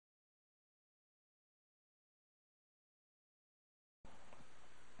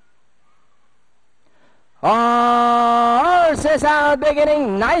Horses out,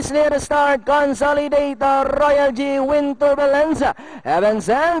 beginning nicely to start. Consolidator, Royal G, Wind Turbulence, Heaven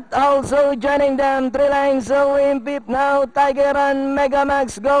Sent, also joining them. 3 lines away, Pip now. Tiger and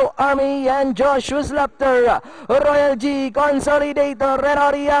Megamax, Go Army and Joshua's Laughter. Royal G, Consolidator, Red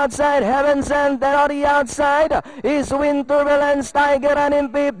on the outside. Heaven Sent, Red on the outside is Wind Turbulence, Tiger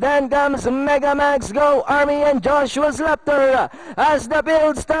and Pip. Then comes Megamax, Go Army and Joshua's Laughter. As the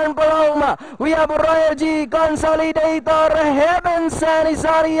fields turn for home, we have Royal G, Consolidator, Heaven Sent is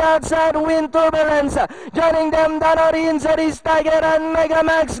on the outside, Wind Turbulence. Joining them down on the inside is Tiger and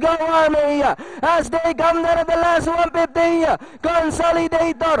Megamax, Go Army. As they come down at the last 150,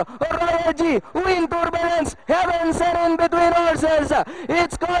 Consolidator, Royal G, Wind Turbulence, Heaven Sent in between horses.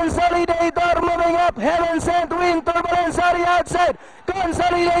 It's Consolidator moving up, Heaven Sent, Wind Turbulence on the outside.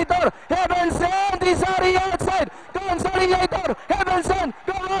 Consolidator, Heaven Sent is on the outside. Consolidator, Heaven Sent,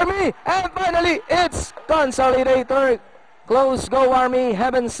 Go Army. And finally, it's Consolidator, close, Go Army,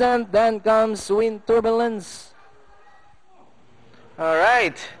 Heaven Sent, then comes Wind Turbulence.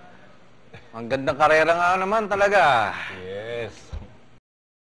 Alright. Ang gandang karera nga naman talaga.